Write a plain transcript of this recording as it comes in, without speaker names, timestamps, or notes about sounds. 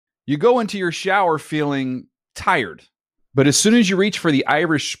You go into your shower feeling tired, but as soon as you reach for the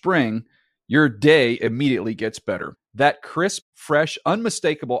Irish Spring, your day immediately gets better. That crisp, fresh,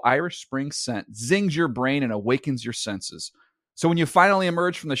 unmistakable Irish Spring scent zings your brain and awakens your senses. So when you finally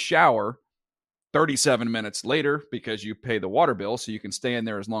emerge from the shower 37 minutes later, because you pay the water bill so you can stay in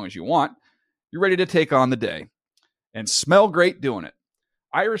there as long as you want, you're ready to take on the day and smell great doing it.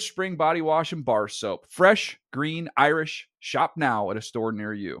 Irish Spring Body Wash and Bar Soap. Fresh, green, Irish. Shop now at a store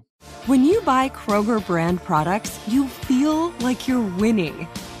near you. When you buy Kroger brand products, you feel like you're winning.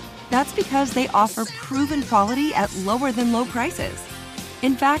 That's because they offer proven quality at lower than low prices.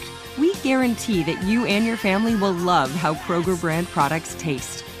 In fact, we guarantee that you and your family will love how Kroger brand products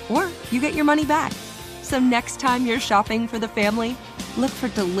taste, or you get your money back. So next time you're shopping for the family, look for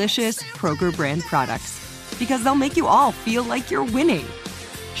delicious Kroger brand products, because they'll make you all feel like you're winning.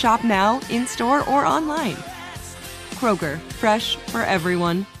 Shop now, in-store, or online. Kroger, fresh for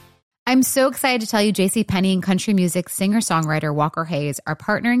everyone. I'm so excited to tell you JCPenney and country music singer-songwriter Walker Hayes are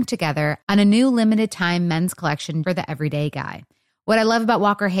partnering together on a new limited-time men's collection for the everyday guy. What I love about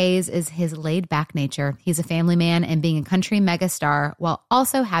Walker Hayes is his laid-back nature. He's a family man, and being a country megastar while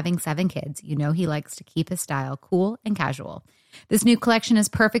also having 7 kids, you know he likes to keep his style cool and casual. This new collection is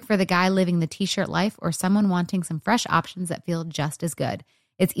perfect for the guy living the t-shirt life or someone wanting some fresh options that feel just as good.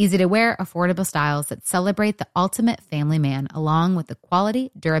 It's easy to wear, affordable styles that celebrate the ultimate family man, along with the quality,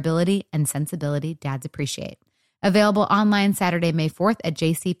 durability, and sensibility dads appreciate. Available online Saturday, May 4th at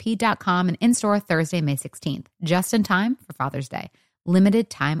jcp.com and in-store Thursday, May 16th. Just in time for Father's Day. Limited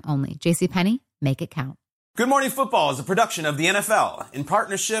time only. JCPenney, make it count. Good Morning Football is a production of the NFL in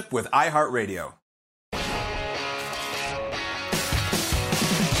partnership with iHeartRadio.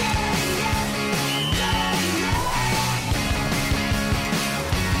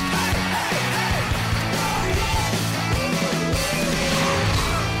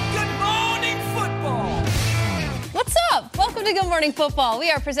 Welcome to Good Morning Football.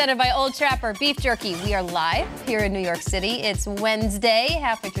 We are presented by Old Trapper Beef Jerky. We are live here in New York City. It's Wednesday,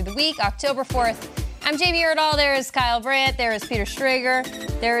 halfway through the week, October 4th. I'm Jamie Erdahl. There is Kyle Brandt. There is Peter Schrager.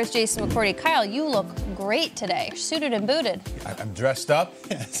 There is Jason McCourty. Kyle, you look great today. Suited and booted. I'm dressed up.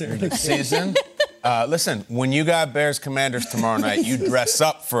 It's season. Listen, when you got Bears Commanders tomorrow night, you dress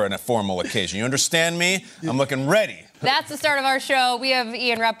up for a formal occasion. You understand me? I'm looking ready. That's the start of our show. We have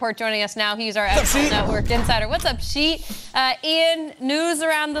Ian Rappaport joining us now. He's our NFL Network insider. What's up, Sheet? Ian, news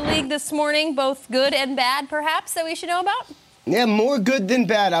around the league this morning, both good and bad, perhaps, that we should know about? Yeah, more good than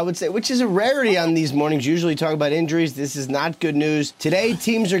bad, I would say, which is a rarity on these mornings. Usually talk about injuries. This is not good news. Today,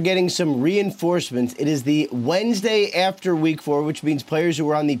 teams are getting some reinforcements. It is the Wednesday after Week 4, which means players who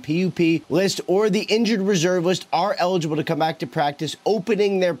are on the PUP list or the injured reserve list are eligible to come back to practice.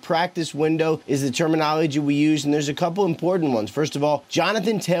 Opening their practice window is the terminology we use, and there's a couple important ones. First of all,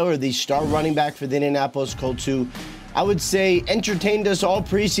 Jonathan Taylor, the star running back for the Indianapolis Colts, who I would say entertained us all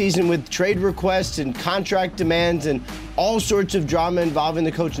preseason with trade requests and contract demands and all sorts of drama involving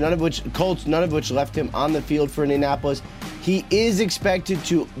the coach, none of which left him on the field for Indianapolis. He is expected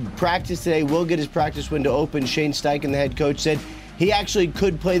to practice today, will get his practice window open. Shane Steichen, the head coach, said he actually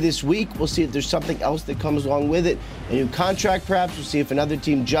could play this week. We'll see if there's something else that comes along with it. A new contract, perhaps. We'll see if another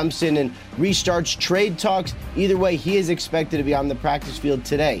team jumps in and restarts trade talks. Either way, he is expected to be on the practice field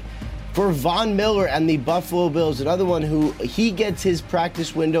today. For Von Miller and the Buffalo Bills, another one who he gets his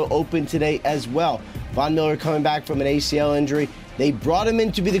practice window open today as well. Von Miller coming back from an ACL injury. They brought him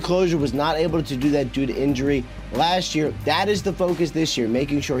in to be the closer, was not able to do that due to injury last year. That is the focus this year,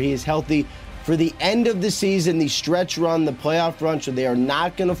 making sure he is healthy for the end of the season, the stretch run, the playoff run, so they are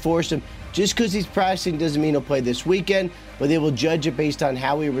not going to force him. Just because he's practicing doesn't mean he'll play this weekend, but they will judge it based on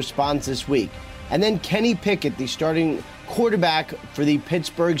how he responds this week. And then Kenny Pickett, the starting quarterback for the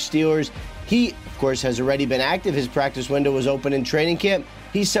Pittsburgh Steelers. He, of course, has already been active. His practice window was open in training camp.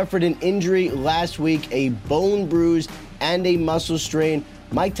 He suffered an injury last week, a bone bruise and a muscle strain.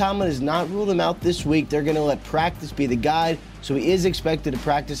 Mike Tomlin has not ruled him out this week. They're going to let practice be the guide, so he is expected to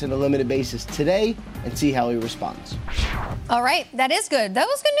practice on a limited basis today and see how he responds. All right, that is good. That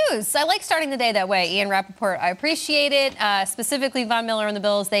was good news. I like starting the day that way. Ian Rappaport, I appreciate it. Specifically, Von Miller and the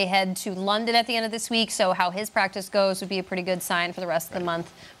Bills, they head to London at the end of this week, so how his practice goes would be a pretty good sign for the rest of the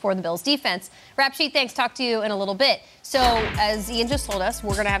month for the Bills defense. Rap Sheet, thanks. Talk to you in a little bit. So, as Ian just told us,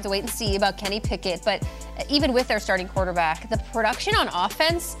 we're going to have to wait and see about Kenny Pickett, but even with their starting quarterback, the production on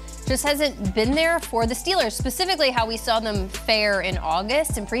offense just hasn't been there for the Steelers, specifically how we saw them fare in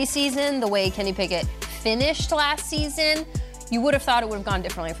August in preseason, the way Kenny Pickett finished last season. You would have thought it would have gone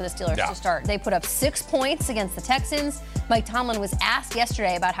differently for the Steelers to start. They put up 6 points against the Texans. Mike Tomlin was asked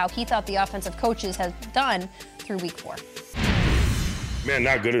yesterday about how he thought the offensive coaches had done through Week 4. Man,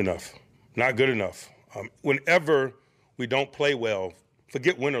 not good enough. Not good enough. Whenever we don't play well,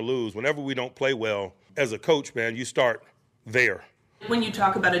 forget win or lose, whenever we don't play well, as a coach, man, you start there. When you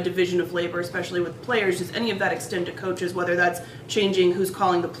talk about a division of labor, especially with players, does any of that extend to coaches, whether that's changing who's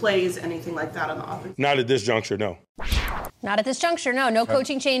calling the plays, anything like that on the offense? Not at this juncture, no. Not at this juncture, no. No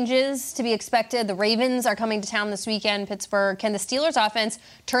coaching changes to be expected. The Ravens are coming to town this weekend, Pittsburgh. Can the Steelers offense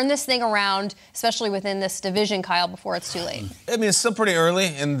turn this thing around, especially within this division, Kyle, before it's too late? I mean, it's still pretty early,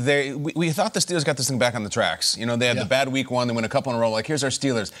 and we thought the Steelers got this thing back on the tracks. You know, they had the bad week one, they win a couple in a row, like, here's our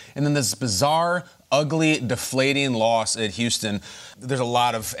Steelers. And then this bizarre, ugly, deflating loss at Houston. There's a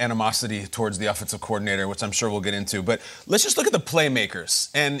lot of animosity towards the offensive coordinator, which I'm sure we'll get into. But let's just look at the playmakers.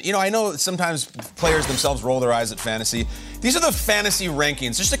 And, you know, I know sometimes players themselves roll their eyes at fantasy. These are the fantasy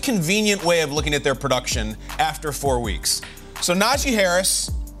rankings, just a convenient way of looking at their production after 4 weeks. So Najee Harris,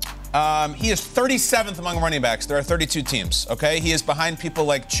 he is 37th among running backs. There are 32 teams, okay? He is behind people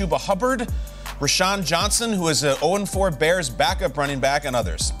like Chuba Hubbard, Rashawn Johnson, who is an 0-4 Bears backup running back, and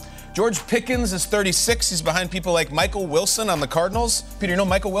others. George Pickens is 36. He's behind people like Michael Wilson on the Cardinals. Peter, you know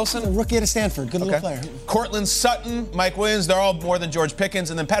Michael Wilson? A rookie out of Stanford. Good little player. Cortland Sutton, Mike Williams, they're all more than George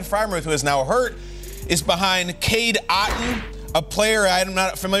Pickens. And then Pat Freiermuth, who is now hurt, is behind Cade Otton, a player I'm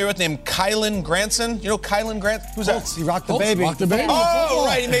not familiar with named Kylan Granson. You know Kylan Granson? Who's that? He rocked the baby. Rocked the baby. Oh,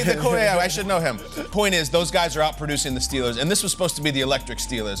 right. He made the call. Yeah, I should know him. Point is, those guys are outproducing the Steelers, and this was supposed to be the electric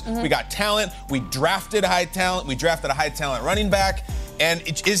Steelers. We got talent. We drafted high talent. We drafted a high talent running back. And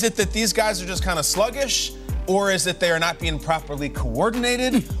is it that these guys are just kind of sluggish? Or is it they are not being properly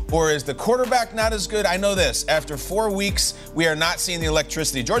coordinated? Or is the quarterback not as good? I know this. After 4 weeks, we are not seeing the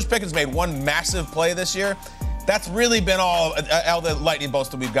electricity. George Pickens made one massive play this year. That's really been all the lightning bolts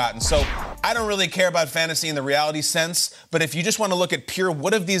that we've gotten. So I don't really care about fantasy in the reality sense, but if you just want to look at pure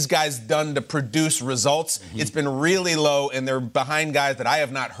what have these guys done to produce results, it's been really low, and they're behind guys that I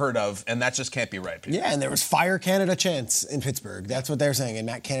have not heard of, and that just can't be right, Peter. Yeah, and there was fire Canada chance in Pittsburgh. That's what they're saying, and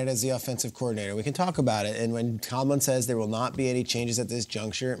Matt Canada is the offensive coordinator. We can talk about it, and when Tomlin says there will not be any changes at this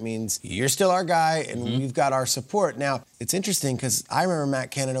juncture, it means you're still our guy, and we've got our support. Now, it's interesting because I remember Matt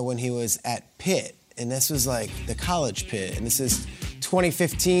Canada when he was at Pitt, and this was like the college Pitt, and this is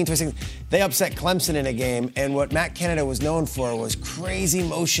 2015, 2016. They upset Clemson in a game, and what Matt Canada was known for was crazy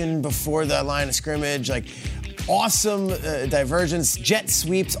motion before the line of scrimmage, like awesome divergence, jet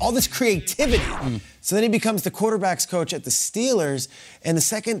sweeps, all this creativity. So then he becomes the quarterback's coach at the Steelers, and the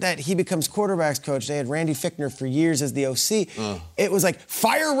second that he becomes quarterback's coach, they had Randy Fichtner for years as the OC. It was like,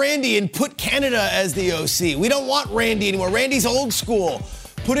 fire Randy and put Canada as the OC. We don't want Randy anymore. Randy's old school.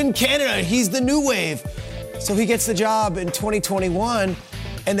 Put in Canada, he's the new wave. So he gets the job in 2021,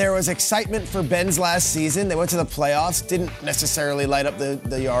 and there was excitement for Ben's last season. They went to the playoffs, didn't necessarily light up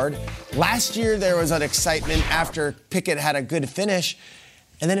the yard. Last year, there was an excitement after Pickett had a good finish,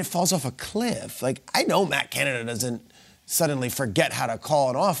 and then it falls off a cliff. Like, I know Matt Canada doesn't suddenly forget how to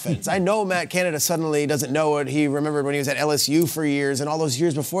call an offense. I know Matt Canada suddenly doesn't know what he remembered when he was at LSU for years and all those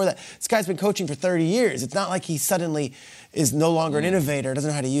years before that. This guy's been coaching for 30 years. It's not like he suddenly is no longer an innovator, doesn't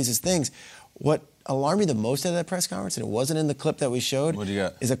know how to use his things. What alarmed me the most at that press conference, and it wasn't in the clip that we showed, what do you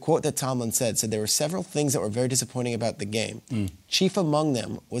got? Is a quote that Tomlin said there were several things that were very disappointing about the game. Chief among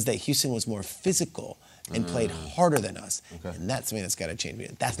them was that Houston was more physical and played harder than us. And that's something that's got to change.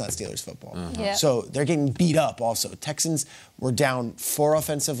 That's not Steelers football. So they're getting beat up also. Texans were down 4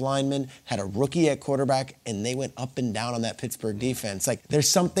 offensive linemen, had a rookie at quarterback, and they went up and down on that Pittsburgh defense. Like, there's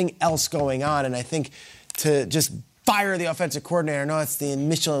something else going on, and I think to just fire the offensive coordinator. I know it's the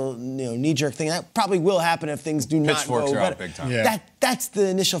initial knee-jerk thing. That probably will happen if things do not go better. Out big time. That's the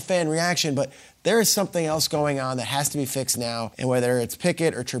initial fan reaction, but there is something else going on that has to be fixed now, and whether it's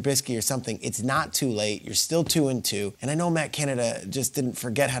Pickett or Trubisky or something, it's not too late. You're still 2-2, and I know Matt Canada just didn't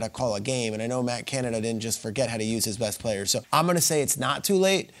forget how to call a game, and I know Matt Canada didn't just forget how to use his best players. So I'm going to say it's not too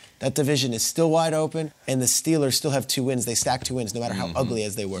late. That division is still wide open, and the Steelers still have 2 wins. They stack 2 wins no matter how ugly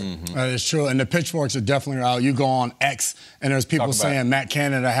as they were. That is true, and the pitchforks are definitely out. You go on X, and there's people saying Matt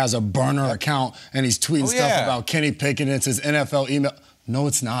Canada has a burner account, and he's tweeting stuff about Kenny Pickett. It's his NFL email. No,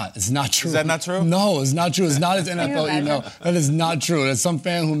 it's not. It's not true. Is that not true? No, it's not true. It's not his NFL email. That is not true. There's some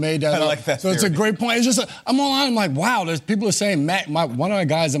fan who made that up. Like that so theory. It's a great point. It's just, I'm online, I'm like, wow, there's people are saying, Matt, one of the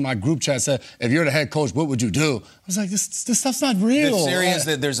guys in my group chat said, if you're the head coach, what would you do? I was like, this stuff's not real. The theory is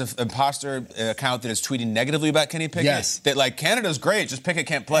that there's an imposter account that is tweeting negatively about Kenny Pickett. Yes. That, like, Canada's great, just Pickett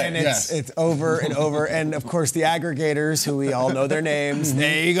can't play. And it's over and over. And, of course, the aggregators, who we all know their names,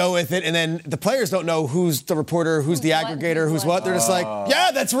 they go with it. And then the players don't know who's the reporter, who's the aggregator, who's what. They're just like,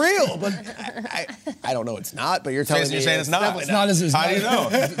 Yeah, that's real. But I don't know it's not, but you're telling me. You're saying it's not. It's not as How do you know?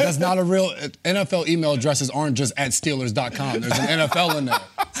 That's not a real NFL email addresses aren't just at Steelers.com. There's an NFL in there.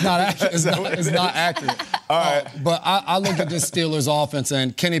 It's not accurate. It's not accurate. All right. But I look at this Steelers offense,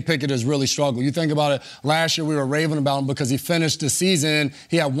 and Kenny Pickett has really struggled. You think about it, last year we were raving about him because he finished the season.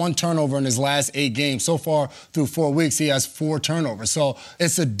 He had 1 turnover in his last 8 games. So far, through 4 weeks, he has 4 turnovers. So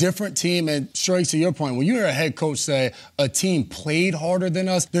it's a different team. And straight to your point, when you hear a head coach say a team played harder than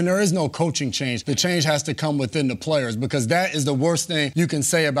us, then there is no coaching change. The change has to come within the players, because that is the worst thing you can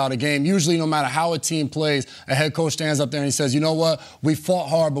say about a game. Usually, no matter how a team plays, a head coach stands up there and he says, you know what, we fought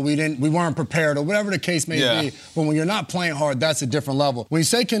hard, but we weren't prepared, or whatever the case may be. But when you're not playing hard, that's a different level. When you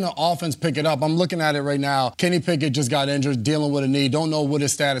say, can the offense pick it up, I'm looking at it right now. Kenny Pickett just got injured, dealing with a knee. Don't know what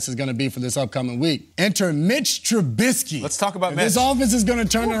his status is going to be for this upcoming week. Enter Mitch Trubisky. Let's talk about Mitch. This offense is going to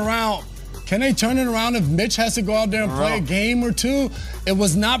turn it around. Can they turn it around if Mitch has to go out there and play a game or two? It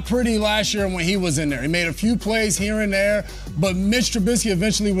was not pretty last year when he was in there. He made a few plays here and there, but Mitch Trubisky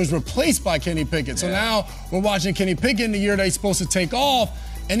eventually was replaced by Kenny Pickett. So now we're watching Kenny Pickett in the year that he's supposed to take off,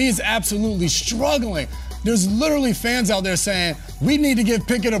 and he's absolutely struggling. There's literally fans out there saying, we need to give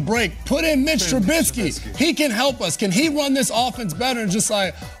Pickett a break. Put in Mitch Trubisky. He can help us. Can he run this offense better? And just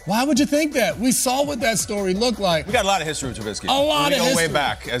like, why would you think that? We saw what that story looked like. We got a lot of history with Trubisky. A lot of history. We go way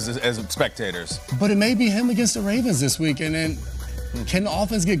back as spectators. But it may be him against the Ravens this week, and then can the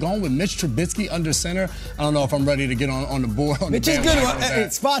offense get going with Mitch Trubisky under center? I don't know if I'm ready to get on the board. Mitch is good. Hey,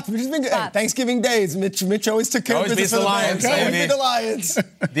 spots. Mitch has been good. Hey, Thanksgiving days. Mitch always took care of business for the Lions. Always beat the Lions.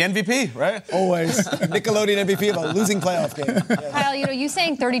 The MVP, right? Always. Nickelodeon MVP of a losing playoff game. Yeah. Kyle, you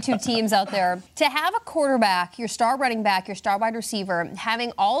saying 32 teams out there. To have a quarterback, your star running back, your star wide receiver,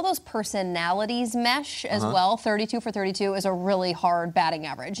 having all those personalities mesh as well, 32 for 32 is a really hard batting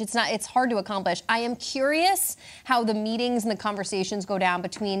average. It's hard to accomplish. I am curious how the meetings and the conversations go down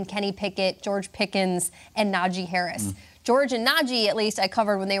between Kenny Pickett, George Pickens, and Najee Harris. George and Najee, at least, I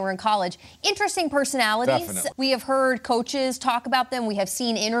covered when they were in college. Interesting personalities. Definitely. We have heard coaches talk about them. We have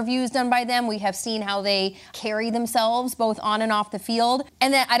seen interviews done by them. We have seen how they carry themselves both on and off the field.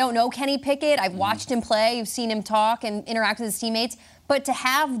 And then I don't know Kenny Pickett. I've watched him play. You've seen him talk and interact with his teammates. But to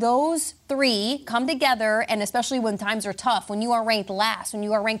have those 3 come together, and especially when times are tough, when you are ranked last, when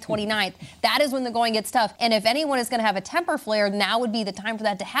you are ranked 29th, that is when the going gets tough. And if anyone is going to have a temper flare, now would be the time for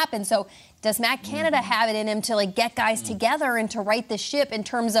that to happen. So does Matt Canada have it in him to get guys together and to right the ship in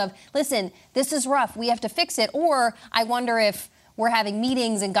terms of, listen, this is rough, we have to fix it? Or I wonder if we're having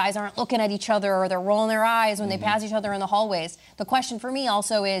meetings and guys aren't looking at each other, or they're rolling their eyes when they pass each other in the hallways. The question for me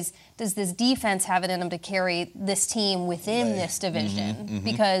also is, does this defense have it in them to carry this team within this division?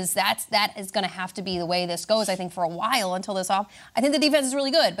 Because that is going to have to be the way this goes, I think, for a while until this off. I think the defense is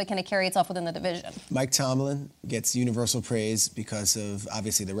really good, but can it carry itself within the division? Mike Tomlin gets universal praise because of,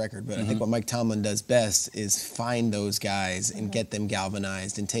 obviously, the record. But I think what Mike Tomlin does best is find those guys and get them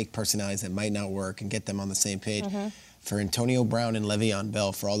galvanized and take personalities that might not work and get them on the same page. For Antonio Brown and Le'Veon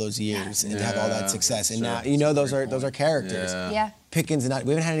Bell for all those years and to have all that success. And now, those are characters. Yeah. Pickens, we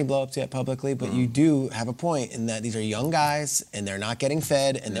haven't had any blow-ups yet publicly, but you do have a point in that these are young guys and they're not getting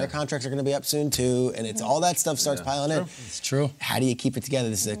fed and their contracts are going to be up soon too, and it's all that stuff starts piling in. It's true. How do you keep it together?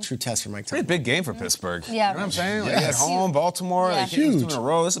 This is a true test for Mike Tomlin. Pretty big game for Pittsburgh. Yeah. You know what I'm saying? At home, Baltimore, huge. 2 in a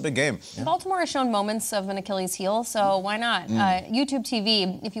row. This is a big game. Baltimore has shown moments of an Achilles heel, so why not? YouTube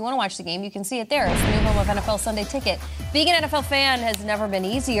TV, if you want to watch the game, you can see it there. It's the new home of NFL Sunday Ticket. Being an NFL fan has never been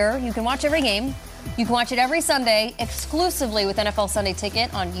easier. You can watch every game. You can watch it every Sunday exclusively with NFL Sunday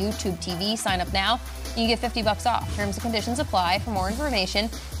Ticket on YouTube TV. Sign up now. You get $50 off. Terms and conditions apply. For more information,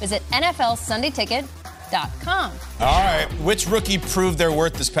 visit NFLSundayTicket.com. All right. Which rookie proved their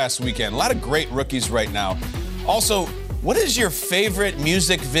worth this past weekend? A lot of great rookies right now. Also, what is your favorite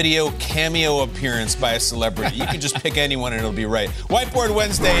music video cameo appearance by a celebrity? You can just pick anyone and it'll be right. Whiteboard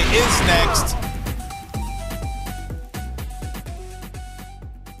Wednesday is next.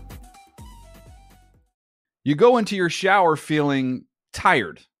 You go into your shower feeling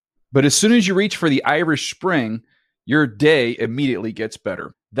tired, but as soon as you reach for the Irish Spring, your day immediately gets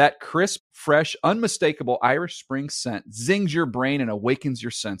better. That crisp, fresh, unmistakable Irish Spring scent zings your brain and awakens your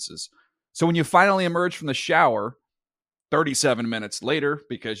senses. So when you finally emerge from the shower, 37 minutes later,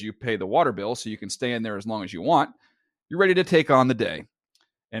 because you pay the water bill so you can stay in there as long as you want, you're ready to take on the day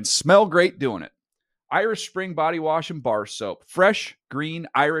and smell great doing it. Irish Spring Body Wash and Bar Soap. Fresh, green,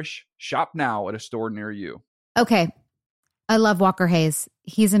 Irish. Shop now at a store near you. Okay. I love Walker Hayes.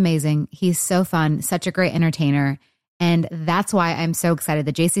 He's amazing. He's so fun, such a great entertainer. And that's why I'm so excited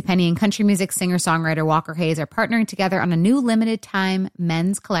that JCPenney and country music singer-songwriter Walker Hayes are partnering together on a new limited time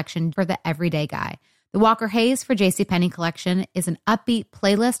men's collection for the everyday guy. The Walker Hayes for JCPenney collection is an upbeat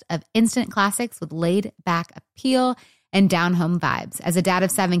playlist of instant classics with laid-back appeal and down-home vibes. As a dad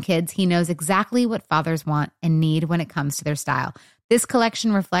of 7 kids, he knows exactly what fathers want and need when it comes to their style. This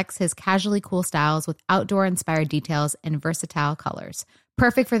collection reflects his casually cool styles with outdoor-inspired details and versatile colors.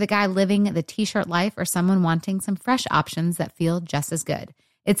 Perfect for the guy living the t-shirt life or someone wanting some fresh options that feel just as good.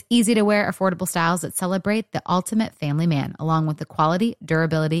 It's easy to wear, affordable styles that celebrate the ultimate family man, along with the quality,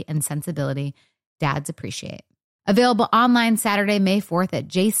 durability, and sensibility dads appreciate. Available online Saturday, May 4th at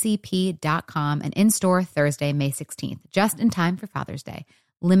jcp.com and in-store Thursday, May 16th, just in time for Father's Day.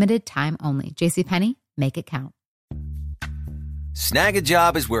 Limited time only. JCPenney, make it count. Snag a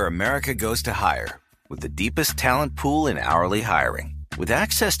Job is where America goes to hire, with the deepest talent pool in hourly hiring. With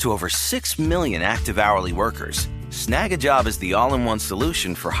access to over 6 million active hourly workers, Snag a Job is the all-in-one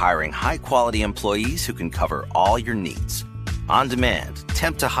solution for hiring high-quality employees who can cover all your needs. On demand,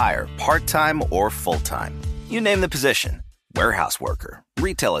 temp to hire, part-time or full-time. You name the position. Warehouse worker,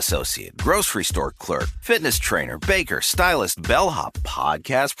 retail associate, grocery store clerk, fitness trainer, baker, stylist, bellhop,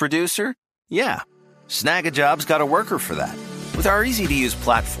 podcast producer. Yeah, Snag a Job's got a worker for that. With our easy-to-use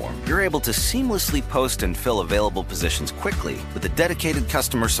platform, you're able to seamlessly post and fill available positions quickly with a dedicated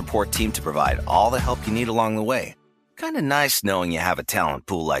customer support team to provide all the help you need along the way. Kind of nice knowing you have a talent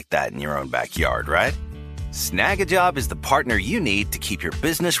pool like that in your own backyard, right? Snag a Job is the partner you need to keep your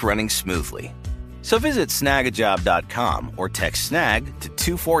business running smoothly. So visit snagajob.com or text snag to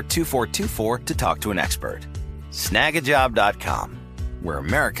 242424 to talk to an expert. Snagajob.com, where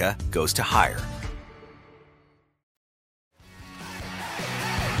America goes to hire.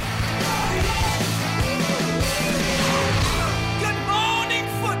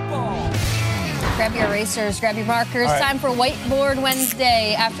 Grab your erasers, grab your markers. All right. Time for Whiteboard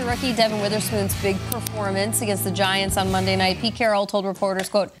Wednesday. After rookie Devin Witherspoon's big performance against the Giants on Monday night, Pete Carroll told reporters,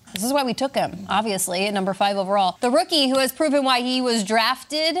 quote, "This is why we took him, obviously, at number 5 overall. The rookie who has proven why he was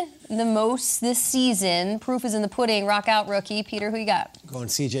drafted the most this season. Proof is in the pudding. Rock out, rookie. Peter, who you got?" Going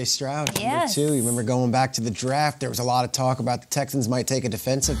C.J. Stroud, Yes. number 2. You remember going back to the draft, there was a lot of talk about the Texans might take a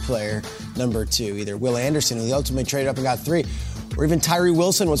defensive player, number 2. Either Will Anderson, who they ultimately traded up and got 3, or even Tyree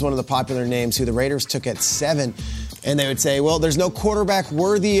Wilson was one of the popular names who the Raiders took at 7. And they would say, well, there's no quarterback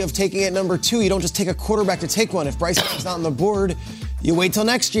worthy of taking at number 2. You don't just take a quarterback to take one. If Bryce Young's not on the board, you wait till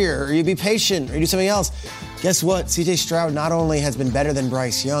next year, or you be patient, or you do something else. Guess what? C.J. Stroud not only has been better than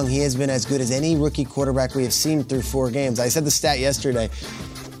Bryce Young, he has been as good as any rookie quarterback we have seen through 4 games. I said the stat yesterday.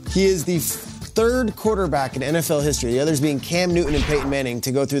 He is the 3rd quarterback in NFL history, the others being Cam Newton and Peyton Manning,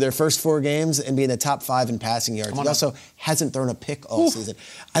 to go through their first 4 games and be in the top 5 in passing yards. He also hasn't thrown a pick all season.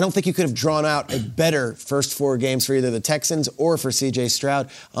 I don't think you could have drawn out a better first 4 games for either the Texans or for C.J. Stroud.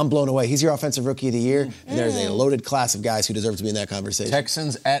 I'm blown away. He's your offensive rookie of the year, and there's a loaded class of guys who deserve to be in that conversation.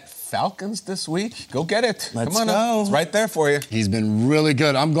 Texans at Falcons this week. Go get it. Let's Come on go. up. It's right there for you. He's been really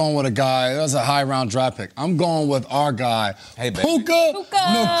good. I'm going with a guy. That was a high-round draft pick. I'm going with our guy, Hey, baby. Puka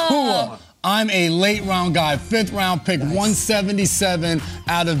Nacua. I'm a late-round guy, 5th-round pick, 177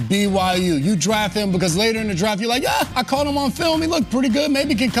 out of BYU. You draft him because later in the draft, you're like, yeah, I caught him on film. He looked pretty good.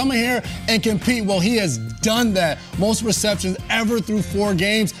 Maybe he can come in here and compete. Well, he has done that. Most receptions ever through 4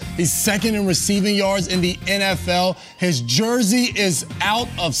 games. He's 2nd in receiving yards in the NFL. His jersey is out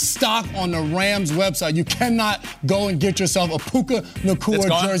of stock on the Rams website. You cannot go and get yourself a Puka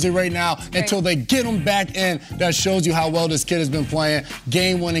Nacua jersey right now until they get him back in. That shows you how well this kid has been playing.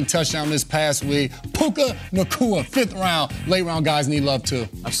 Game-winning touchdown this past week. Puka Nacua, 5th round. Late round guys need love too.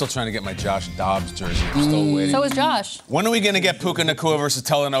 I'm still trying to get my Josh Dobbs jersey. I'm still waiting. So is Josh. When are we going to get Puka Nacua versus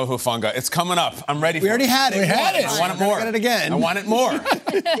Talanoa Hufanga? It's coming up. I'm ready for it. We already had it. We had it. I want it more. Get it again. I want it more.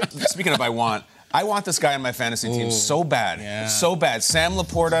 Speaking of I want this guy on my fantasy team so bad. Yeah. So bad. Sam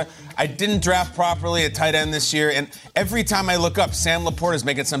Laporta. I didn't draft properly at tight end this year, and every time I look up, Sam Laporta's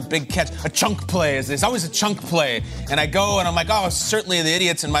making some big catch. A chunk play. There's always a chunk play. And I go and I'm like, oh, certainly the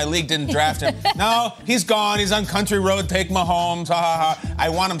idiots in my league didn't draft him. No, he's gone. He's on country road. Take Mahomes. Ha ha ha. I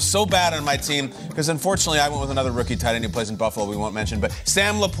want him so bad on my team because unfortunately I went with another rookie tight end who plays in Buffalo. We won't mention, but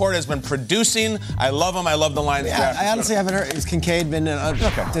Sam Laporta has been producing. I love him. I love the Lions draft. I honestly haven't heard. Is Kincaid been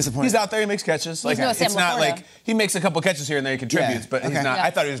disappointing? He's out there. He makes catches. Like no Sam it's not Laporta. like he makes a couple catches here and there. He contributes, Yeah, but he's okay. not. Yeah.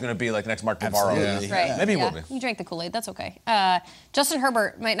 I thought he was going to be like next Mark Navarro. Absolutely. Right. Maybe he will be. You drank the Kool-Aid. That's okay. Justin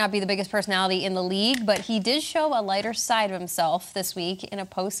Herbert might not be the biggest personality in the league, but he did show a lighter side of himself this week in a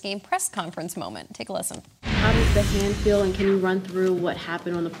post-game press conference moment. Take a listen. How does the hand feel, and can you run through what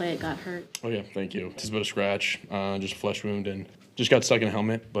happened on the play it got hurt? Oh, yeah, thank you. Just a bit of scratch, just a flesh wound, and just got stuck in a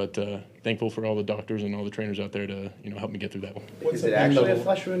helmet, but thankful for all the doctors and all the trainers out there to, help me get through that one. Is it actually a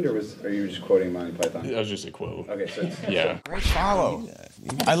flesh wound, or are you just quoting Monty Python? That was just a quote. Okay, so yeah. Great follow.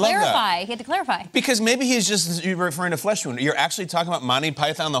 I love Clarify. that. He had to clarify. Because maybe he's just referring to flesh wound. You're actually talking about Monty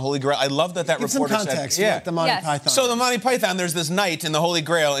Python, the Holy Grail. I love that Give reporter some context said, about the Monty Python. So the Monty Python, there's this knight in the Holy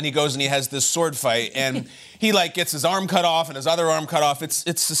Grail, and he goes and he has this sword fight, and he gets his arm cut off and his other arm cut off. It's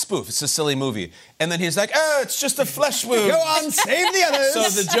a spoof. It's a silly movie. And then he's like, it's just a flesh wound. Go on, save the others.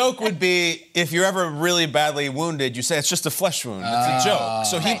 So the joke would be, if you're ever really badly wounded, you say it's just a flesh wound. It's a joke.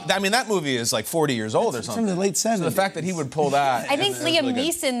 So that movie is 40 years old or something. From the late 70s. So the fact that he would pull that. I think Liam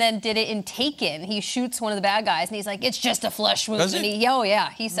Neeson then did it in Taken. He shoots one of the bad guys, and he's like, it's just a flesh wound. Does he?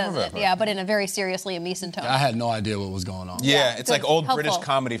 He says it. Yeah, but in a very serious Liam Neeson tone. I had no idea what was going on. Yeah, it's like old helpful. British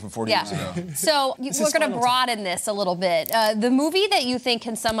comedy from 40 years ago. So we're going to broaden this a little bit. The movie that you think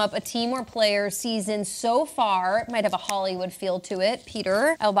can sum up a team or player's season so far might have a Hollywood feel to it.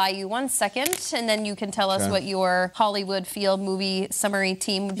 Peter, I'll buy you 1 second, and then you can tell us what your Hollywood feel movie summary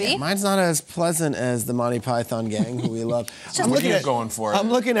team would be. Yeah, mine's not as pleasant as the Monty Python gang, who we love. What are you going for? I'm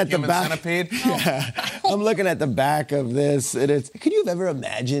looking at Human the back. Centipede? Yeah, I'm looking at the back of this. Could you have ever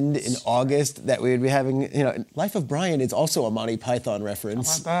imagined in August that we would be having, Life of Brian is also a Monty Python reference.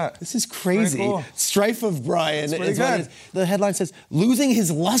 How about that? This is crazy. Cool. Strife of Brian is what good. the headline says. Losing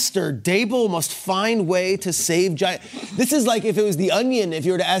his luster, Dable must find way to save Giant. This is like if it was The Onion, if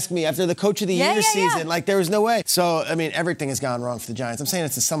you were to ask me after the Coach of the Year season. There was no way. So, everything has gone wrong for the Giants. I'm saying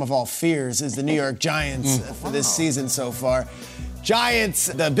it's the sum of all fears is the New York Giants for this season so far. Giants,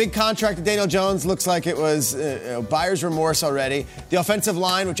 the big contract of Daniel Jones looks like it was buyer's remorse already. The offensive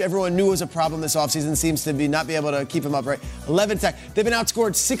line, which everyone knew was a problem this offseason, seems to not be able to keep him upright. 11 sacks. They've been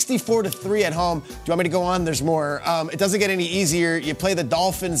outscored 64-3 at home. Do you want me to go on? There's more. It doesn't get any easier. You play the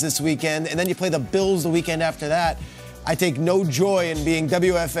Dolphins this weekend, and then you play the Bills the weekend after that. I take no joy in being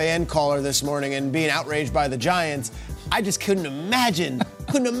WFAN caller this morning and being outraged by the Giants. I just couldn't imagine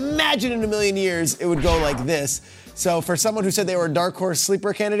in a million years it would go like this. So for someone who said they were a dark horse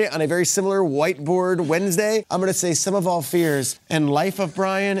sleeper candidate on a very similar whiteboard Wednesday, I'm going to say sum of all fears. And Life of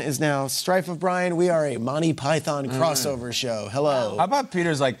Brian is now Strife of Brian. We are a Monty Python crossover show. Hello. How about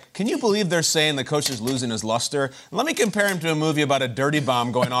Peter's can you believe they're saying the coach is losing his luster? Let me compare him to a movie about a dirty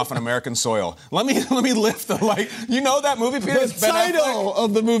bomb going off on American soil. Let me lift you know that movie, Peter? The title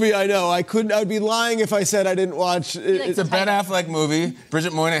of the movie I know. I'd be lying if I said I didn't watch it. It's a Ben Affleck movie,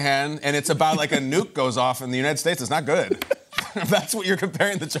 Bridget Moynihan, and it's about a nuke goes off in the United States. It's not good. That's what you're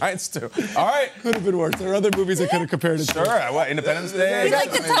comparing the Giants to. All right. Could have been worse. There are other movies I could have compared it to. Sure. What, Independence Day? He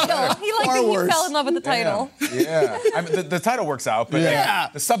liked the title. He liked that you fell in love with the title. Yeah. the title works out, but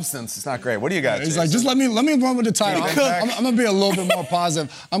the substance is not great. What do you got, He's Jason? like, just let me run with the title. I'm going to be a little bit more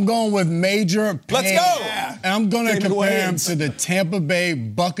positive. I'm going with Major Payne. Let's go. And I'm going to compare him to the Tampa Bay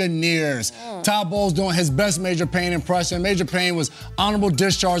Buccaneers. Todd Bowles doing his best Major Payne impression. Major Payne was honorable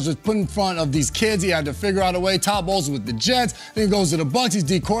discharge, was put in front of these kids. He had to figure out a way. Todd Bowles with the Jets. Then he goes to the Bucs. He's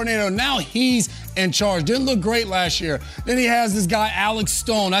D coordinator. Now he's in charge. Didn't look great last year. Then he has this guy, Alex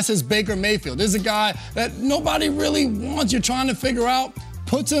Stone. That's his Baker Mayfield. This is a guy that nobody really wants. You're trying to figure out.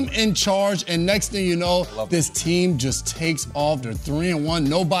 Puts him in charge, and next thing you know, this team just takes off. They're 3-1.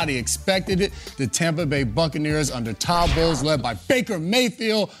 Nobody expected it. The Tampa Bay Buccaneers under Todd Bowles, led by Baker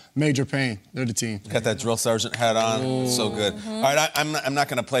Mayfield, Major Payne. They're the team. Got that drill sergeant hat on. So good. All right, I'm not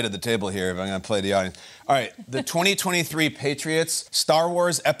going to play to the table here. I'm going to play the audience. All right, the 2023 Patriots, Star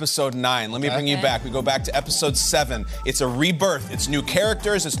Wars Episode 9. Let me bring you back. We go back to Episode 7. It's a rebirth. It's new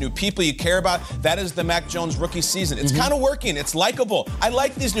characters. It's new people you care about. That is the Mac Jones rookie season. It's kind of working. It's likable. I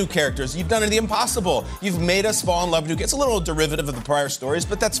like these new characters. You've done the impossible. You've made us fall in love with you. It's a little derivative of the prior stories,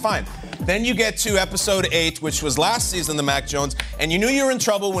 but that's fine. Then you get to Episode 8, which was last season, the Mac Jones, and you knew you were in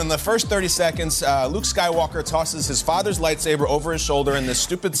trouble when in the first 30 seconds, Luke Skywalker tosses his father's lightsaber over his shoulder in this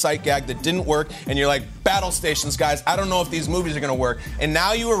stupid sight gag that didn't work, and you're like, battle stations, guys. I don't know if these movies are going to work. And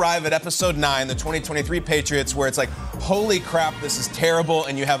now you arrive at Episode 9, the 2023 Patriots, where it's like, holy crap, this is terrible,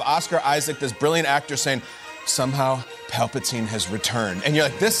 and you have Oscar Isaac, this brilliant actor, saying, somehow Palpatine has returned. And you're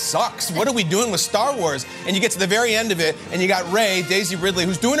like, this sucks. What are we doing with Star Wars? And you get to the very end of it, and you got Rey, Daisy Ridley,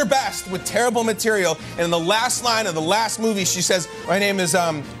 who's doing her best with terrible material. And in the last line of the last movie, she says, my name is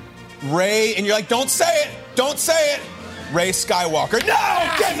Rey. And you're like, don't say it. Don't say it. Rey Skywalker.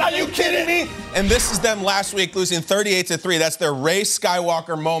 No! Are you kidding me? And this is them last week losing 38-3. That's their Rey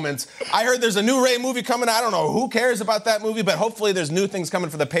Skywalker moments. I heard there's a new Rey movie coming. I don't know who cares about that movie, but hopefully there's new things coming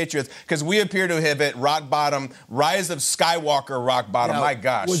for the Patriots because we appear to have hit rock bottom, Rise of Skywalker rock bottom. Now, my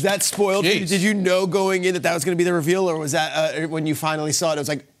gosh. Was that spoiled? Did you know going in that was going to be the reveal, or was that when you finally saw it, it was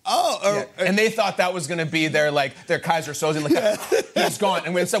like, oh, And they thought that was going to be their Kaiser Soze. Like, he's gone.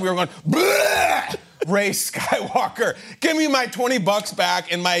 And instead we were going, bleh! Ray Skywalker, give me my $20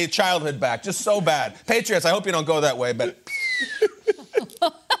 back and my childhood back. Just so bad. Patriots, I hope you don't go that way, but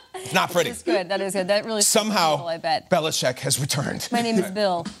not pretty. That is good. That is good. That really somehow people, I bet. Belichick has returned. My name is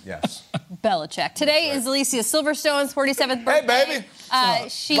Bill. Yes. Belichick. Today is Alicia Silverstone's 47th birthday. Hey, baby.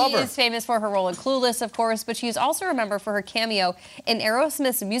 She is famous for her role in Clueless, of course, but she's also remembered for her cameo in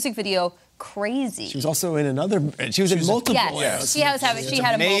Aerosmith's music video Crazy. She was also in another. She was in multiple. Yes, she had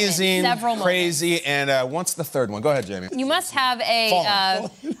a amazing, moment, several crazy, and what's the third one? Go ahead, Jamie. You must have a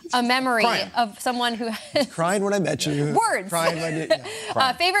memory of someone who crying when I met you. Words. Crying when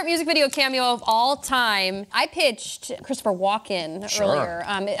favorite music video cameo of all time. I pitched Christopher Walken earlier.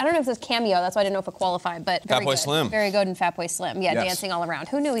 I don't know if it was cameo. That's why I didn't know if it qualified. But Fatboy Slim. Very good in Fatboy Slim. Yeah, dancing all around.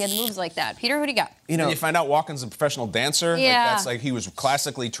 Who knew he had moves like that? Peter, who do you got? And you find out Walken's a professional dancer. Yeah. He was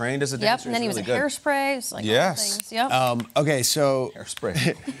classically trained as a dancer. And then he was really a Hairspray. It was like all things. Yep. Okay, so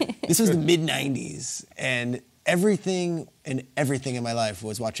Hairspray. This was the mid-'90s, and everything in my life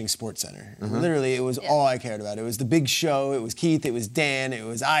was watching SportsCenter. Literally, it was all I cared about. It was the big show. It was Keith. It was Dan. It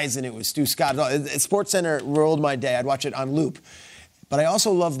was Eisen. It was Stu Scott. SportsCenter ruled my day. I'd watch it on loop. But I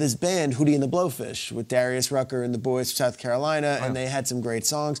also loved this band, Hootie and the Blowfish, with Darius Rucker and the boys from South Carolina, and they had some great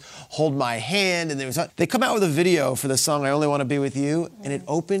songs. Hold My Hand, and they come out with a video for the song I Only Want to Be With You, and it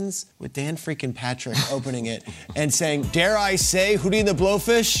opens with Dan freaking Patrick opening it and saying, dare I say, Hootie and the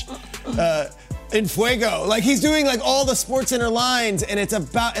Blowfish, in Fuego. Like, he's doing like all the SportsCenter lines, and and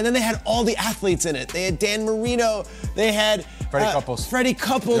then they had all the athletes in it. They had Dan Marino, they had Freddie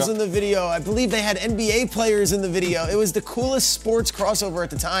Couples in the video. I believe they had NBA players in the video. It was the coolest sports crossover at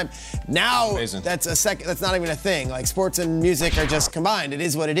the time. Now, that's not even a thing. Like, sports and music are just combined. It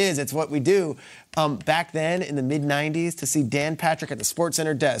is what it is. It's what we do. Back then, in the mid-'90s, to see Dan Patrick at the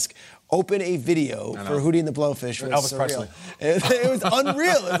SportsCenter desk open a video for Hootie and the Blowfish was Elvis surreal. Presley. It was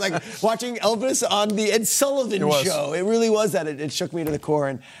unreal. It was like watching Elvis on the Ed Sullivan Show. It really was that. It shook me to the core,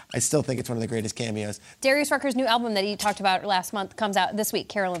 and I still think it's one of the greatest cameos. Darius Rucker's new album that he talked about last month comes out this week,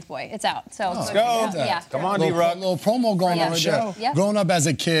 Carolyn's Boy. It's out. So let's go. Yeah. Come on, D-Ruck. Little promo going on right there. Yeah. Growing up as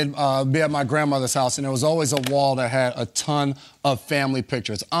a kid, be at my grandmother's house, and there was always a wall that had a ton of family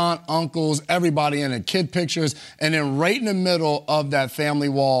pictures. Aunt, uncles, everybody in it, kid pictures. And then right in the middle of that family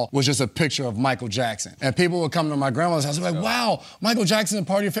wall was just a picture of Michael Jackson. And people would come to my grandmother's house and be like, wow, Michael Jackson a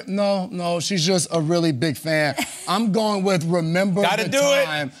part of your No, she's just a really big fan. I'm going with Remember the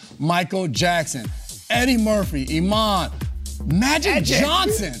Time, Michael Jackson, Eddie Murphy, Iman, Magic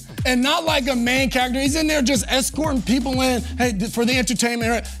Johnson. And not like a main character. He's in there just escorting people in for the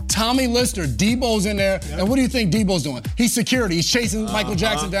entertainment. Tommy Lister, Debo's in there. Yep. And what do you think Debo's doing? He's security. He's chasing Michael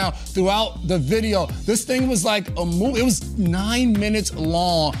Jackson down throughout the video. This thing was like a movie. It was 9 minutes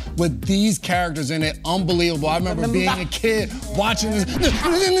long with these characters in it. Unbelievable. I remember being a kid watching this.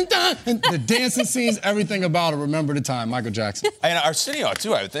 And the dancing scenes, everything about it. Remember the Time, Michael Jackson. And Arsenio,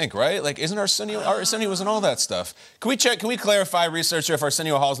 too, I would think, right? Like, isn't Arsenio was in all that stuff? Can we clarify, researcher, if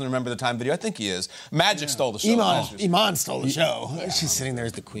Arsenio Hall's in Remember the Time video? I think he is. Magic stole the show. Iman stole the show. Yeah. She's sitting there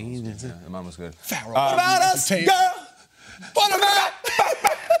as the queen. Yeah, Iman was good. What about us, girl? What about?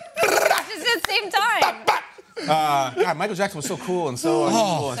 Just at the same time. God, Michael Jackson was so cool and so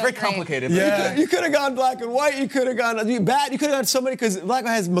unusual. It's very complicated. Yeah, you could have gone black and white. You could have gone bad. You could have gone so many because black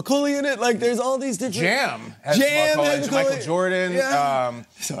has Macaulay in it. Like, there's all these different. Jam has Michael Jordan. Yeah.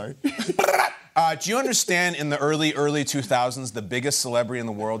 Sorry. Do you understand in the early 2000s, the biggest celebrity in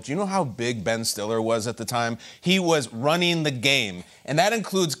the world? Do you know how big Ben Stiller was at the time? He was running the game. And that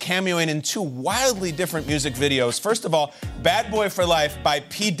includes cameoing in 2 wildly different music videos. First of all, Bad Boy for Life by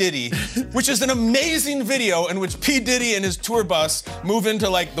P. Diddy, which is an amazing video in which P. Diddy and his tour bus move into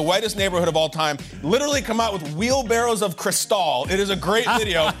like the whitest neighborhood of all time, literally come out with wheelbarrows of Cristal. It is a great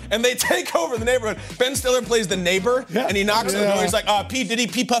video. And they take over the neighborhood. Ben Stiller plays the neighbor, and he knocks on the door. He's like, P. Diddy,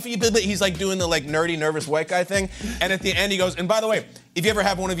 P. Puffy, he's like doing the like nerdy, nervous white guy thing. And at the end he goes, and by the way, if you ever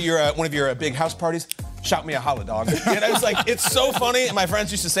have one of your big house parties, shout me a holla, dog. And I was like, it's so funny. And my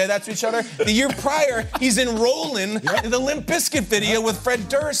friends used to say that to each other. The year prior, he's in Rollin', the Limp Bizkit video with Fred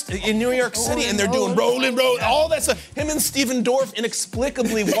Durst in New York City, and they're doing Rollin', all that stuff. Him and Steven Dorff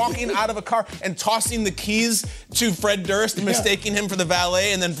inexplicably walking out of a car and tossing the keys to Fred Durst and mistaking him for the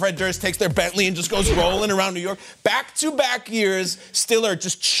valet, and then Fred Durst takes their Bentley and just goes rolling around New York. Back-to-back years, Stiller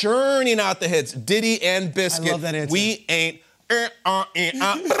just churning out the hits. Diddy and Bizkit. I love that answer. We ain't... That's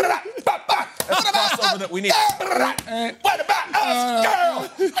the crossover that we need. What about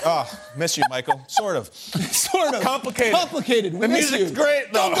Oh, miss you, Michael. Sort of. Complicated. The music's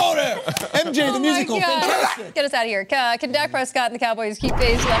great, though. Don't go there. MJ, the musical. Fantastic. Get us out of here. Can Dak Prescott and the Cowboys keep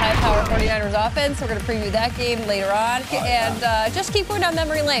pace with the high-powered 49ers offense? We're going to preview that game later on. And just keep going down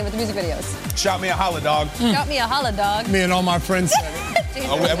memory lane with the music videos. Shout me a holla, dog. Shout me a holla, dog. Me and all my friends said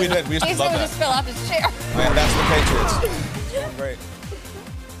it. We did. We used to love that. just fell off his chair. Man, that's the Patriots. Great.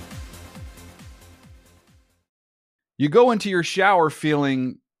 You go into your shower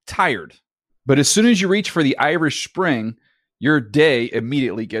feeling tired, but as soon as you reach for the Irish Spring, your day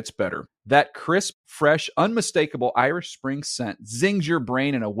immediately gets better. That crisp, fresh, unmistakable Irish Spring scent zings your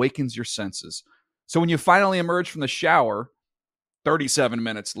brain and awakens your senses. So when you finally emerge from the shower, 37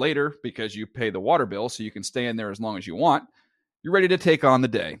 minutes later, because you pay the water bill so you can stay in there as long as you want, you're ready to take on the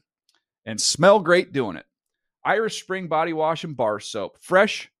day. And smell great doing it. Irish Spring Body Wash and Bar Soap.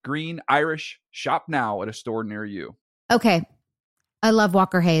 Fresh, green, Irish. Shop now at a store near you. Okay. I love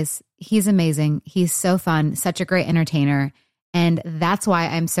Walker Hayes. He's amazing. He's so fun, such a great entertainer. And that's why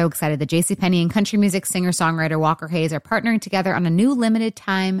I'm so excited that JCPenney and country music singer-songwriter Walker Hayes are partnering together on a new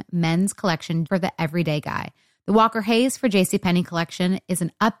limited-time men's collection for the everyday guy. The Walker Hayes for JCPenney collection is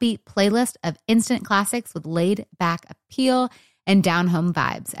an upbeat playlist of instant classics with laid-back appeal and down-home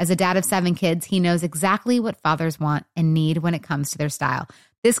vibes. As a dad of 7 kids, he knows exactly what fathers want and need when it comes to their style.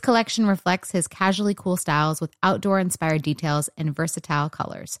 This collection reflects his casually cool styles with outdoor-inspired details and versatile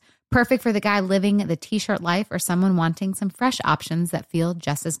colors. Perfect for the guy living the t-shirt life or someone wanting some fresh options that feel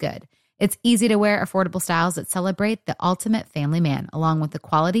just as good. It's easy to wear, affordable styles that celebrate the ultimate family man, along with the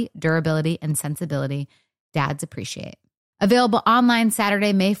quality, durability, and sensibility dads appreciate. Available online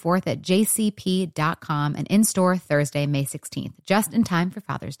Saturday, May 4th at jcp.com and in-store Thursday, May 16th, just in time for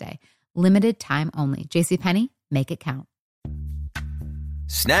Father's Day. Limited time only. JCPenney, make it count.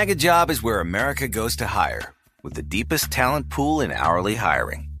 Snag a Job is where America goes to hire, with the deepest talent pool in hourly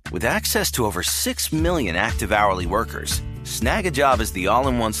hiring. With access to over 6 million active hourly workers, Snag a Job is the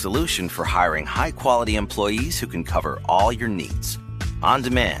all-in-one solution for hiring high-quality employees who can cover all your needs. On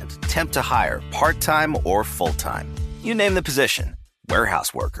demand, temp to hire, part-time or full-time. You name the position.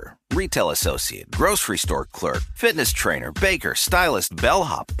 Warehouse worker, retail associate, grocery store clerk, fitness trainer, baker, stylist,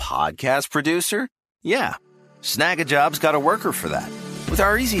 bellhop, podcast producer. Yeah, Snag a Job's got a worker for that. With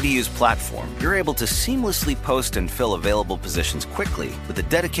our easy-to-use platform, you're able to seamlessly post and fill available positions quickly with a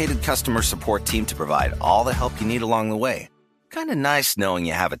dedicated customer support team to provide all the help you need along the way. Kind of nice knowing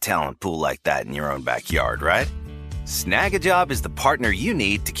you have a talent pool like that in your own backyard, right? Snag a Job is the partner you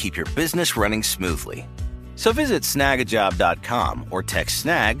need to keep your business running smoothly. So visit snagajob.com or text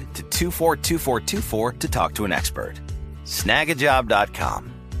SNAG to 242424 to talk to an expert.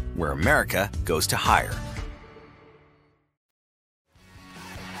 Snagajob.com, where America goes to hire.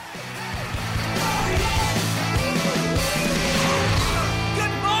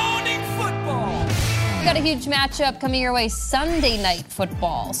 We got a huge matchup coming your way, Sunday Night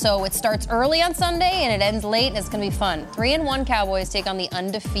Football. So it starts early on Sunday and it ends late, and it's going to be fun. 3-1 Cowboys take on the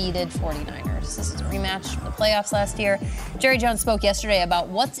undefeated 49ers. This is a rematch from the playoffs last year. Jerry Jones spoke yesterday about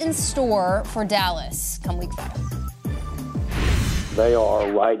what's in store for Dallas come Week 5. They are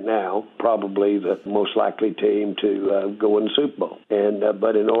right now probably the most likely team to go in the Super Bowl.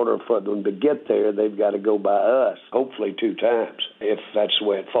 But in order for them to get there, they've got to go by us, hopefully 2 times, if that's the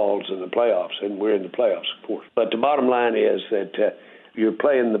way it falls in the playoffs. And we're in the playoffs, of course. But the bottom line is that you're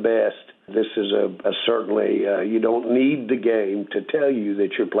playing the best. This is certainly, you don't need the game to tell you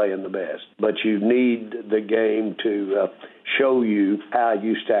that you're playing the best, but you need the game to show you how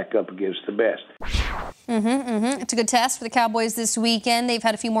you stack up against the best. It's a good test for the Cowboys this weekend. They've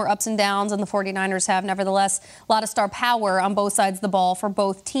had a few more ups and downs than the 49ers have. Nevertheless, a lot of star power on both sides of the ball for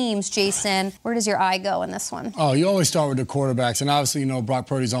both teams. Jason, where does your eye go in this one? Oh, you always start with the quarterbacks. And obviously, you know, Brock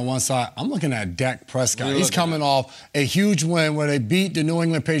Purdy's on one side. I'm looking at Dak Prescott. He's coming off a huge win where they beat the New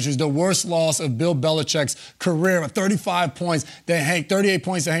England Patriots, the worst loss of Bill Belichick's career, with 35 points. 38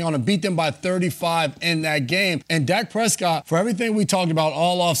 points to hang on and beat them by 35 in that game. And Dak Prescott, for everything we talked about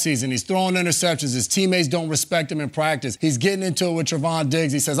all offseason, he's throwing interceptions. His teammates don't respect him in practice. He's getting into it with Trevon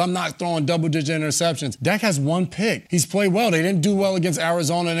Diggs. He says, I'm not throwing double-digit interceptions. Dak has 1 pick. He's played well. They didn't do well against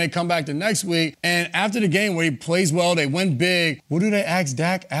Arizona, and they come back the next week. And after the game where he plays well, they win big. What do they ask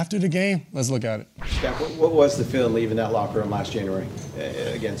Dak after the game? Let's look at it. Dak, what was the feeling leaving that locker room last January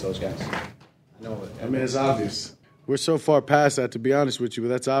against those guys? I mean, it's obvious. We're so far past that, to be honest with you, but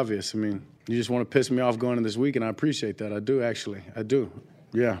that's obvious. I mean, you just want to piss me off going into this week, and I appreciate that. I do, actually. I do.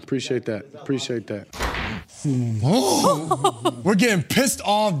 Yeah, appreciate that. Appreciate that. We're getting pissed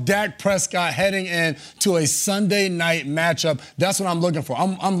off Dak Prescott heading into a Sunday night matchup. That's what I'm looking for.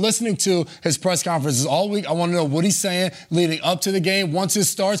 I'm listening to his press conferences all week. I want to know what he's saying leading up to the game. Once it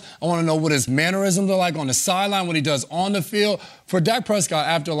starts, I want to know what his mannerisms are like on the sideline, what he does on the field. For Dak Prescott,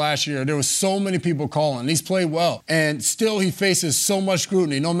 after last year, there were so many people calling. He's played well, and still he faces so much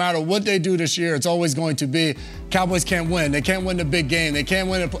scrutiny. No matter what they do this year, it's always going to be Cowboys can't win. They can't win the big game. They can't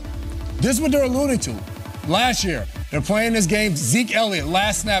win it. This is what they're alluding to. Last year, they're playing this game. Zeke Elliott,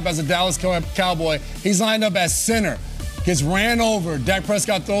 last snap as a Dallas Cowboy, he's lined up as center. Gets ran over. Dak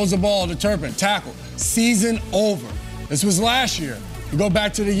Prescott throws the ball to Turpin. Tackle. Season over. This was last year. You go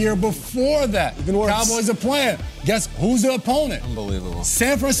back to the year before that. Cowboys are playing. Guess who's the opponent? Unbelievable.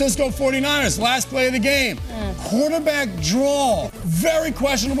 San Francisco 49ers, last play of the game. Quarterback draw. Very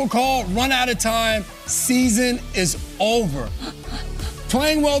questionable call. Run out of time. Season is over.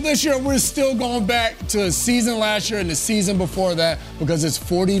 Playing well this year, we're still going back to the season last year and the season before that because it's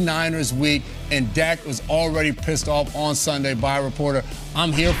 49ers week, and Dak was already pissed off on Sunday by a reporter.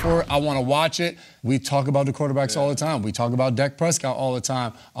 I'm here for it. I want to watch it. We talk about the quarterbacks all the time. We talk about Dak Prescott all the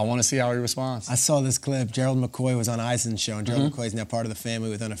time. I want to see how he responds. I saw this clip. Gerald McCoy was on Eisen's show, and Gerald McCoy is now part of the family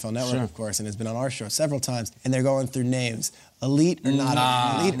with NFL Network, of course, and has been on our show several times. And they're going through names. Elite or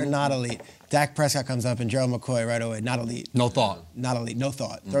not elite? Elite or not elite? Dak Prescott comes up, and Gerald McCoy right away, not elite. No thought. Not elite, no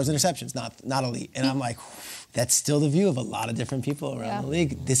thought. Throws interceptions, not elite. And I'm like, that's still the view of a lot of different people around the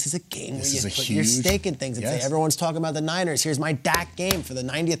league. This is a game where you put your stake in things and say, everyone's talking about the Niners. Here's my Dak game for the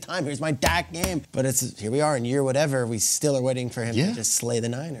 90th time. Here's my Dak game. But here we are in year whatever. We still are waiting for him to just slay the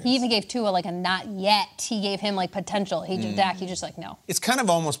Niners. He even gave Tua like a not yet. He gave him like potential. Dak, he just like, no. It's kind of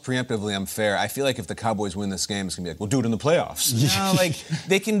almost preemptively unfair. I feel like if the Cowboys win this game, it's going to be like, we'll do it in the playoffs. No, like,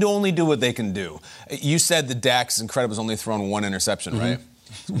 they can only do what they can do. You said that Dak's incredible, has only thrown one interception, right?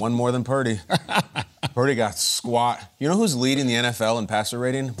 One more than Purdy. Purdy got squat. You know who's leading the NFL in passer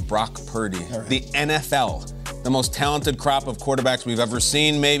rating? Brock Purdy. Right. The NFL. The most talented crop of quarterbacks we've ever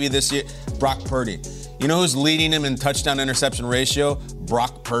seen maybe this year. Brock Purdy. You know who's leading him in touchdown-interception ratio?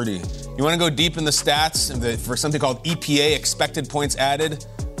 Brock Purdy. You want to go deep in the stats for something called EPA, expected points added?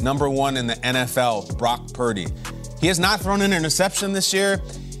 Number one in the NFL, Brock Purdy. He has not thrown an interception this year.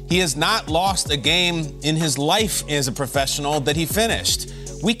 He has not lost a game in his life as a professional that he finished.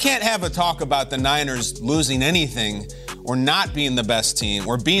 We can't have a talk about the Niners losing anything or not being the best team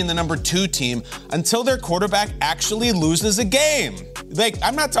or being the number 2 team until their quarterback actually loses a game. Like,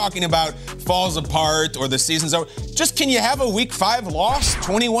 I'm not talking about falls apart or the season's over. Just can you have a week 5 loss,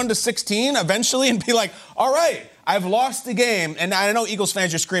 21-16 eventually, and be like, all right, I've lost the game, and I know Eagles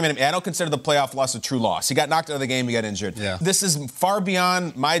fans are screaming at me. I don't consider the playoff loss a true loss. He got knocked out of the game, he got injured. Yeah. This is far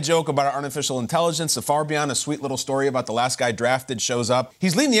beyond my joke about artificial intelligence, far beyond a sweet little story about the last guy drafted shows up.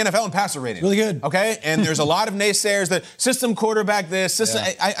 He's leading the NFL in passer rating. Really good. Okay? And there's a lot of naysayers that system quarterback this, system.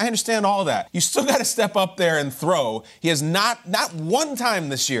 Yeah. I understand all that. You still got to step up there and throw. He has not one time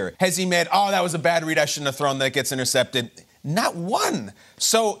this year has he made, that was a bad read, I shouldn't have thrown, that gets intercepted. Not one.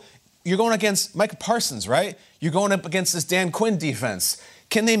 So you're going against Micah Parsons, right? You're going up against this Dan Quinn defense.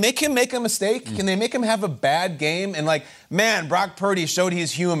 Can they make him make a mistake? Can they make him have a bad game? And man, Brock Purdy showed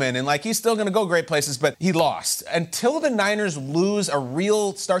he's human, and he's still going to go great places, but he lost. Until the Niners lose a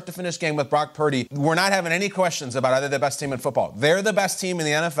real start-to-finish game with Brock Purdy, we're not having any questions about either the best team in football. They're the best team in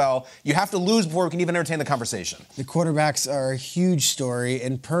the NFL. You have to lose before we can even entertain the conversation. The quarterbacks are a huge story,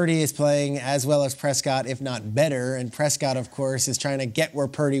 and Purdy is playing as well as Prescott, if not better. And Prescott, of course, is trying to get where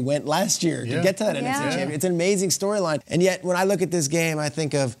Purdy went last year to get to that NFC championship. It's an amazing storyline. And yet, when I look at this game, I think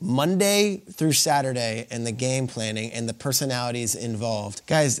of Monday through Saturday and the game planning and the personalities involved.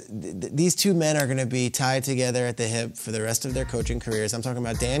 Guys, these two men are going to be tied together at the hip for the rest of their coaching careers. I'm talking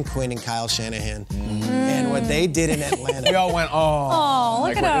about Dan Quinn and Kyle Shanahan. And what they did in Atlanta. We all went,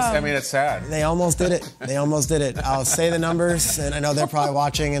 look at them. I mean, it's sad. They almost did it. I'll say the numbers, and I know they're probably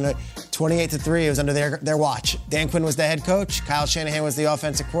watching, and 28-3, it was under their watch. Dan Quinn was the head coach. Kyle Shanahan was the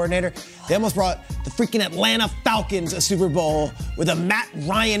offensive coordinator. They almost brought the freaking Atlanta Falcons a Super Bowl with a Matt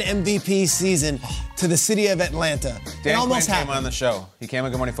Ryan MVP season to the city of Atlanta. Dan Quinn came on the show. He came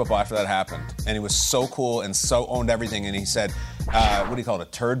on Good Morning Football after that happened. And he was so cool and so owned everything. And he said, what do you call it,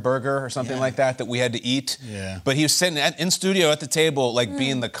 a turd burger or something like that we had to eat. Yeah. But he was sitting in studio at the table,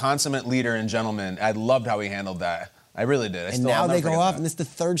 being the consummate leader and gentleman. I loved how he handled that. I really did. And now they go off, and this is the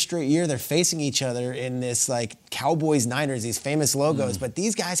third straight year they're facing each other in this Cowboys Niners, these famous logos. But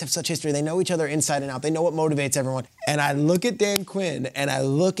these guys have such history. They know each other inside and out. They know what motivates everyone. And I look at Dan Quinn, and I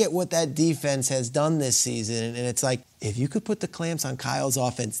look at what that defense has done this season, and it's like, if you could put the clamps on Kyle's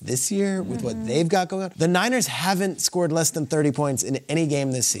offense this year with what they've got going on. The Niners haven't scored less than 30 points in any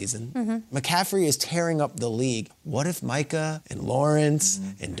game this season. McCaffrey is tearing up the league. What if Micah and Lawrence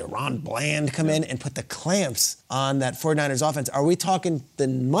and Deron Bland come in and put the clamps on that 49ers offense? Are we talking the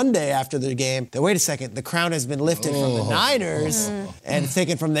Monday after the game that, wait a second, the crown has been lifted from the Niners and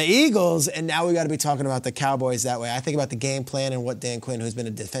taken from the Eagles, and now we got to be talking about the Cowboys that way? I think about the game plan and what Dan Quinn, who's been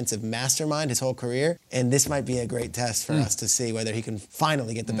a defensive mastermind his whole career, and this might be a great test for us to see whether he can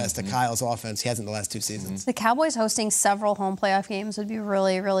finally get the best of Kyle's offense. He hasn't the last 2 seasons. The Cowboys hosting several home playoff games would be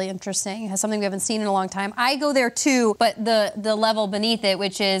really, really interesting. It's something we haven't seen in a long time. I go there too, but the level beneath it,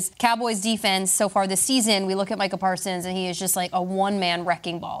 which is Cowboys defense so far this season, we look at Micah Parsons and he is just like a one-man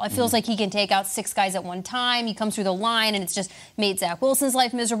wrecking ball. It feels like he can take out 6 guys at one time. He comes through the line and it's just made Zach Wilson's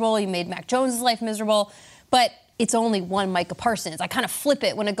life miserable. He made Mac Jones' life miserable. But it's only one Micah Parsons. I kind of flip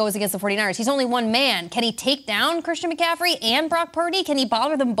it when it goes against the 49ers. He's only one man. Can he take down Christian McCaffrey and Brock Purdy? Can he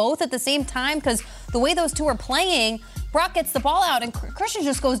bother them both at the same time? Because the way those two are playing, Brock gets the ball out and Christian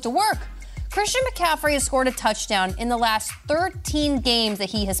just goes to work. Christian McCaffrey has scored a touchdown in the last 13 games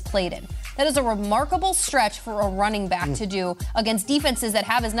that he has played in. That is a remarkable stretch for a running back to do against defenses that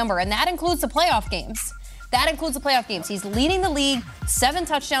have his number, and that includes the playoff games. He's leading the league, 7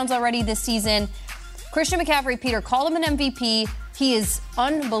 touchdowns already this season. Christian McCaffrey, Peter, called him an MVP. He is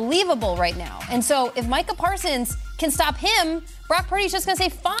unbelievable right now. And so if Micah Parsons can stop him, Brock Purdy's just going to say,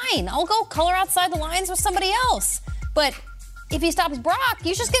 fine, I'll go color outside the lines with somebody else. But if he stops Brock,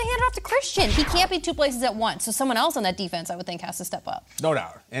 he's just going to hand it off to Christian. He can't be 2 places at once. So someone else on that defense, I would think, has to step up. No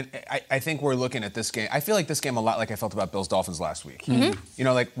doubt. And I think we're looking at this game. I feel like this game a lot like I felt about Bills-Dolphins last week. You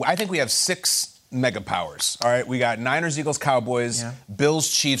know, like, I think we have 6 mega powers. All right, we got Niners, Eagles, Cowboys, Bills,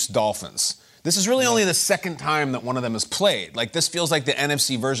 Chiefs, Dolphins. This is really only the second time that one of them has played. Like, this feels like the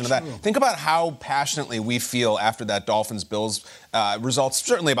NFC version of that. Think about how passionately we feel after that Dolphins-Bills results,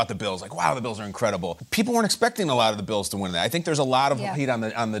 certainly about the Bills. Like, wow, the Bills are incredible. People weren't expecting a lot of the Bills to win that. I think there's a lot of heat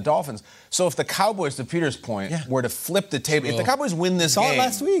on the Dolphins. So if the Cowboys, to Peter's point, were to flip the table, if the Cowboys win this game, saw it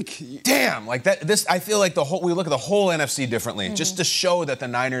last week. Damn, like that. This, I feel like we look at the whole NFC differently, just to show that the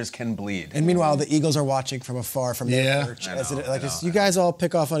Niners can bleed. And meanwhile, the Eagles are watching from afar from their perch. You guys all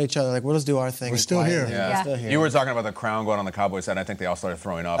pick off on each other. Like, we'll just do our thing. We're still here. Yeah. Still here. You were talking about the crown going on the Cowboys side. I think they all started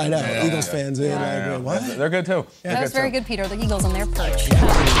throwing up. I know. Eagles fans. What? They're good too. That was very good, Peter. The Eagles on their perch.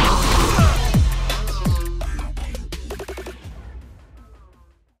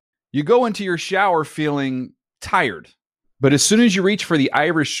 You go into your shower feeling tired, but as soon as you reach for the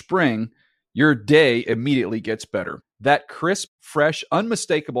Irish Spring, your day immediately gets better. That crisp, fresh,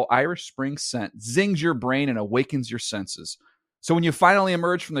 unmistakable Irish Spring scent zings your brain and awakens your senses. So when you finally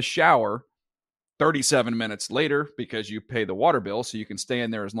emerge from the shower, 37 minutes later, because you pay the water bill so you can stay in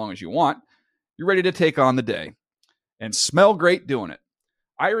there as long as you want, you're ready to take on the day and smell great doing it.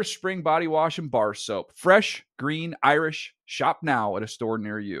 Irish Spring Body Wash and Bar Soap. Fresh, green, Irish. Shop now at a store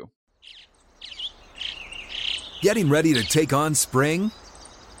near you. Getting ready to take on spring?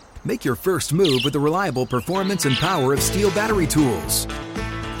 Make your first move with the reliable performance and power of Steel battery tools.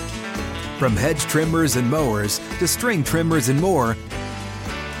 From hedge trimmers and mowers to string trimmers and more,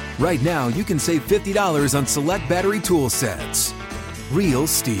 right now you can save $50 on select battery tool sets. Real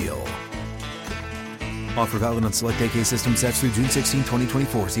Steel. Offer valid on select AK system sets through June 16,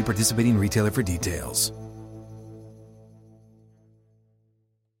 2024. See participating retailer for details.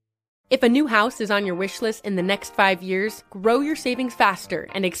 If a new house is on your wish list in the next 5 years, grow your savings faster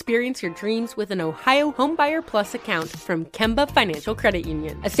and experience your dreams with an Ohio Homebuyer Plus account from Kemba Financial Credit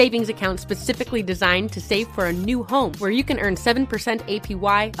Union. A savings account specifically designed to save for a new home, where you can earn 7%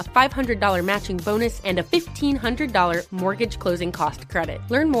 APY, a $500 matching bonus, and a $1,500 mortgage closing cost credit.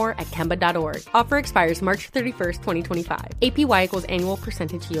 Learn more at Kemba.org. Offer expires March 31st, 2025. APY equals annual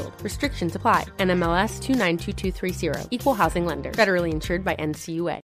percentage yield. Restrictions apply. NMLS 292230. Equal housing lender. Federally insured by NCUA.